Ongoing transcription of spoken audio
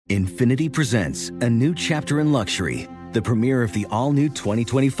Infinity presents a new chapter in luxury, the premiere of the all-new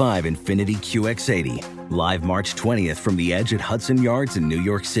 2025 Infinity QX80, live March 20th from the Edge at Hudson Yards in New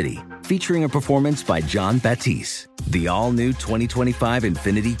York City, featuring a performance by John Batiste. The all-new 2025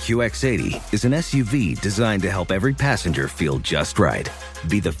 Infinity QX80 is an SUV designed to help every passenger feel just right.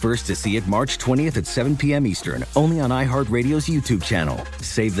 Be the first to see it March 20th at 7 p.m. Eastern, only on iHeartRadio's YouTube channel.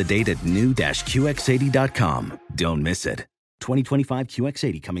 Save the date at new-QX80.com. Don't miss it. 2025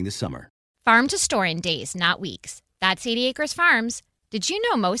 QX80 coming this summer. Farm to store in days, not weeks. That's 80 Acres Farms. Did you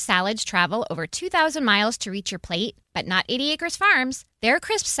know most salads travel over 2,000 miles to reach your plate? But not 80 Acres Farms. Their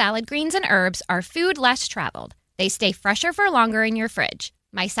crisp salad greens and herbs are food less traveled. They stay fresher for longer in your fridge.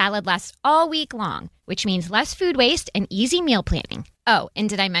 My salad lasts all week long, which means less food waste and easy meal planning. Oh, and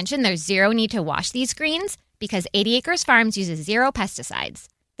did I mention there's zero need to wash these greens? Because 80 Acres Farms uses zero pesticides.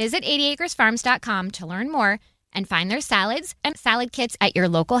 Visit 80acresfarms.com to learn more and find their salads and salad kits at your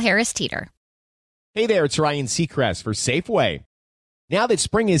local Harris Teeter. Hey there, it's Ryan Seacrest for Safeway. Now that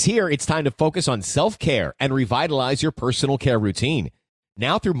spring is here, it's time to focus on self-care and revitalize your personal care routine.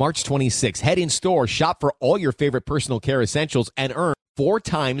 Now through March 26, head in store, shop for all your favorite personal care essentials, and earn 4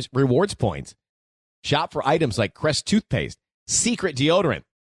 times rewards points. Shop for items like Crest toothpaste, Secret deodorant,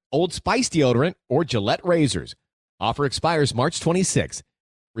 Old Spice deodorant, or Gillette razors. Offer expires March 26.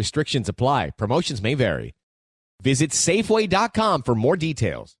 Restrictions apply. Promotions may vary. Visit Safeway.com for more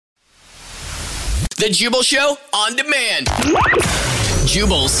details. The Jubal Show on demand.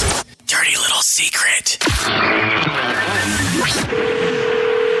 Jubal's dirty little secret.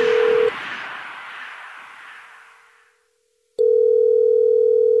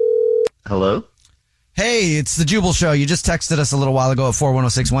 Hello? Hey, it's the Jubal Show. You just texted us a little while ago at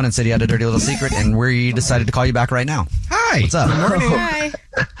 41061 and said you had a dirty little secret, and we decided to call you back right now. Hi. What's up? Good morning. Hi.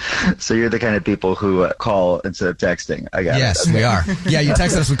 So you're the kind of people who call instead of texting. I got it. Yes, we are. Yeah, you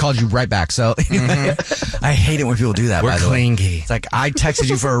texted us. We called you right back. So I hate it when people do that, by the way. It's like, I texted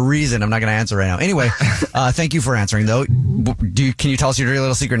you for a reason. I'm not going to answer right now. Anyway, thank you for answering, though. Can you tell us your dirty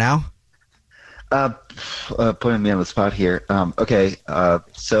little secret now? Putting me on the spot here. Okay,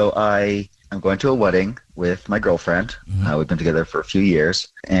 so I'm going to a wedding with my girlfriend. We've been together for a few years.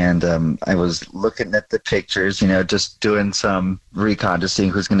 And I was looking at the pictures, just doing some recon, just seeing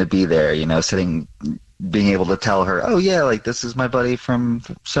who's going to be there, being able to tell her, oh, yeah, like this is my buddy from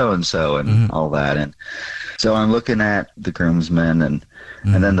so-and-so and all that. And so I'm looking at the groomsmen and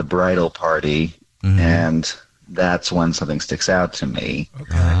then the bridal party. And that's when something sticks out to me.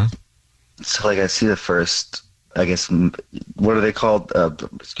 Okay. So, I see the first, I guess, what are they called? Maid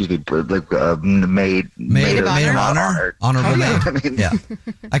of honor. Honorable maid. Yeah.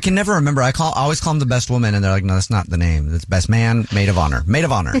 I can never remember. I always call them the best woman, and they're like, no, that's not the name. It's best man, maid of honor. Maid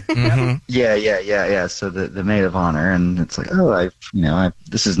of honor. Yeah. So the maid of honor, and it's like, oh,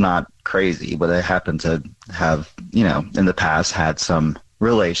 this is not crazy, but I happen to have, in the past had some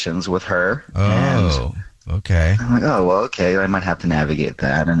relations with her. Oh, okay. I'm like, oh, well, okay, I might have to navigate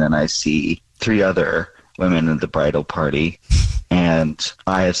that. And then I see 3 other women at the bridal party, and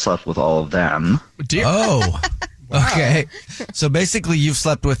I have slept with all of them. Oh, okay. So basically you've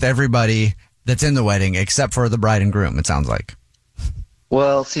slept with everybody that's in the wedding except for the bride and groom, it sounds like.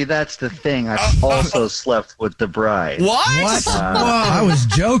 Well, see, that's the thing. I've also slept with the bride. What? I was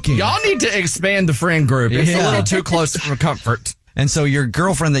joking. Y'all need to expand the friend group. It's a little too close for comfort. And so your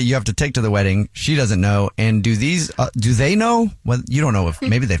girlfriend that you have to take to the wedding, she doesn't know. And do they know? Well, you don't know if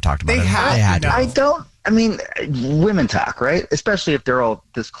maybe they've talked about it. They had to. I don't. I mean, women talk, right? Especially if they're all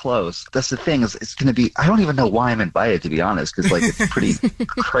this close. That's the thing. Is it's going to be. I don't even know why I'm invited, to be honest, because it's pretty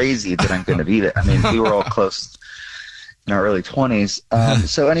crazy that I'm going to be there. I mean, we were all close in our early 20s.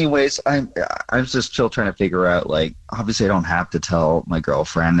 So, anyways, I'm just still trying to figure out. Obviously, I don't have to tell my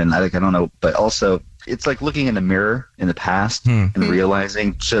girlfriend, and I don't know, but also. It's like looking in a mirror in the past and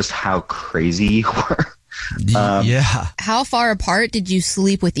realizing just how crazy you were. Yeah. How far apart did you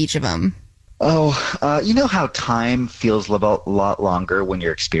sleep with each of them? Oh, you know how time feels a lot longer when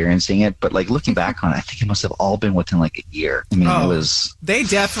you're experiencing it, but looking back on it, I think it must have all been within a year. I mean, it was. They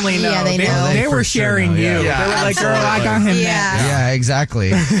definitely know. Yeah, they know. They were sharing you. Yeah. They were like, girl, I got him. Yeah, exactly.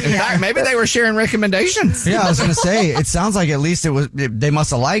 In fact, maybe they were sharing recommendations. Yeah, I was going to say, it sounds like at least they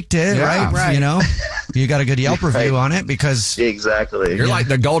must have liked it, right? You got a good Yelp review on it because. Exactly. You're like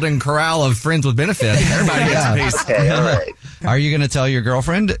the golden corral of friends with benefits. Everybody gets a piece. Okay, all right. Are you going to tell your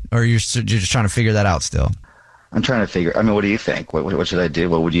girlfriend, or you're just trying to figure that out still? I'm trying to figure. I mean, what do you think? What should I do?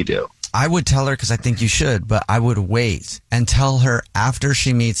 What would you do? I would tell her because I think you should, but I would wait and tell her after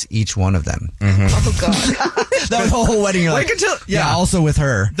she meets each one of them. Oh, God. The whole wedding, you're like, also with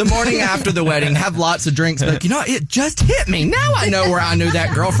her. The morning after the wedding, have lots of drinks. But it just hit me. Now I know where I knew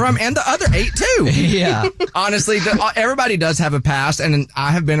that girl from, and the other 8 too. Yeah. Honestly, everybody does have a past, and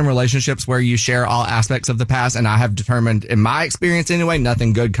I have been in relationships where you share all aspects of the past, and I have determined, in my experience anyway,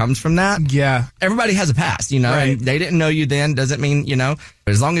 nothing good comes from that. Yeah. Everybody has a past, right. And they didn't know you then, doesn't mean,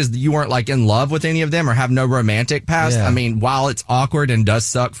 as long as you weren't like in love with any of them or have no romantic past. Yeah. I mean, while it's awkward and does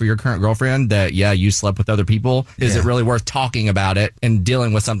suck for your current girlfriend that, you slept with other people, is it really worth talking about it and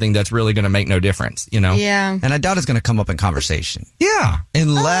dealing with something that's really going to make no difference, Yeah. And I doubt it's going to come up in conversation. Yeah.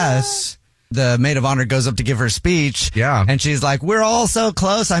 Unless the maid of honor goes up to give her speech. Yeah. And she's like, we're all so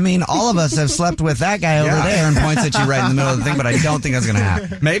close. I mean, all of us have slept with that guy over there, and points at you right in the middle of the thing, but I don't think that's going to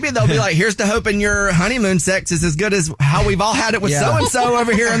happen. Maybe they'll be like, here's to hoping your honeymoon sex is as good as how we've all had it with so-and-so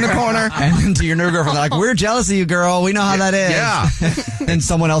over here in the corner. And then to your new girlfriend, they're like, we're jealous of you, girl. We know how that is. Yeah. Then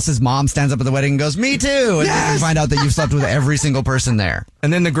someone else's mom stands up at the wedding and goes, me too. And then you find out that you've slept with every single person there.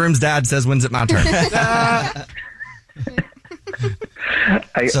 And then the groom's dad says, when's it my turn?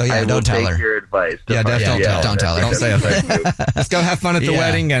 I don't will tell take her. your advice. Don't tell her. Don't say a thing. Let's go have fun at the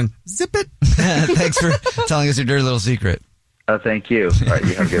wedding and zip it. Thanks for telling us your dirty little secret. Thank you. All right,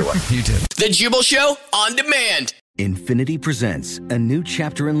 you have a good one. You too. The Jubal Show on demand. Infiniti presents a new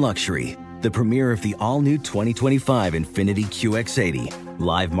chapter in luxury, the premiere of the all-new 2025 Infiniti QX80,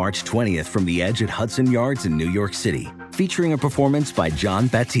 live March 20th from the Edge at Hudson Yards in New York City, featuring a performance by John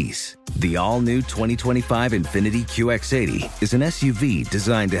Batiste. The all-new 2025 Infiniti QX80 is an SUV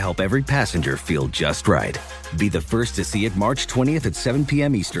designed to help every passenger feel just right. Be the first to see it March 20th at 7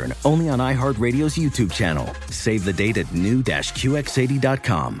 p.m. Eastern, only on iHeartRadio's YouTube channel. Save the date at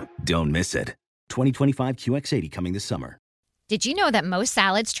new-QX80.com. Don't miss it. 2025 QX80 coming this summer. Did you know that most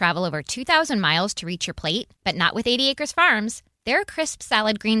salads travel over 2,000 miles to reach your plate? But not with 80 Acres Farms. Their crisp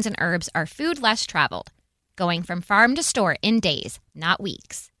salad greens and herbs are food less traveled, going from farm to store in days, not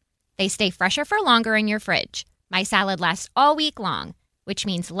weeks. They stay fresher for longer in your fridge. My salad lasts all week long, which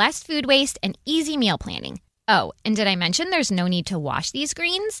means less food waste and easy meal planning. Oh, and did I mention there's no need to wash these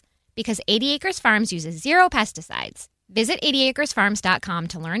greens? Because 80 Acres Farms uses 0 pesticides. Visit 80acresfarms.com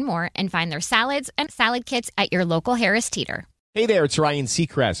to learn more and find their salads and salad kits at your local Harris Teeter. Hey there, it's Ryan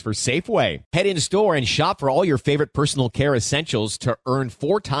Seacrest for Safeway. Head in store and shop for all your favorite personal care essentials to earn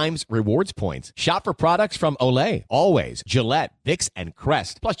 4 times rewards points. Shop for products from Olay, Always, Gillette, Vicks, and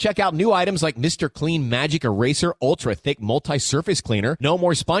Crest. Plus, check out new items like Mr. Clean Magic Eraser Ultra Thick Multi-Surface Cleaner, no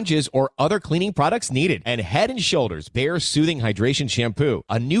more sponges or other cleaning products needed. And Head & Shoulders Bare Soothing Hydration Shampoo,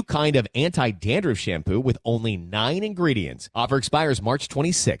 a new kind of anti-dandruff shampoo with only 9 ingredients. Offer expires March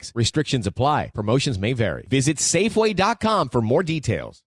 26. Restrictions apply. Promotions may vary. Visit Safeway.com for more details.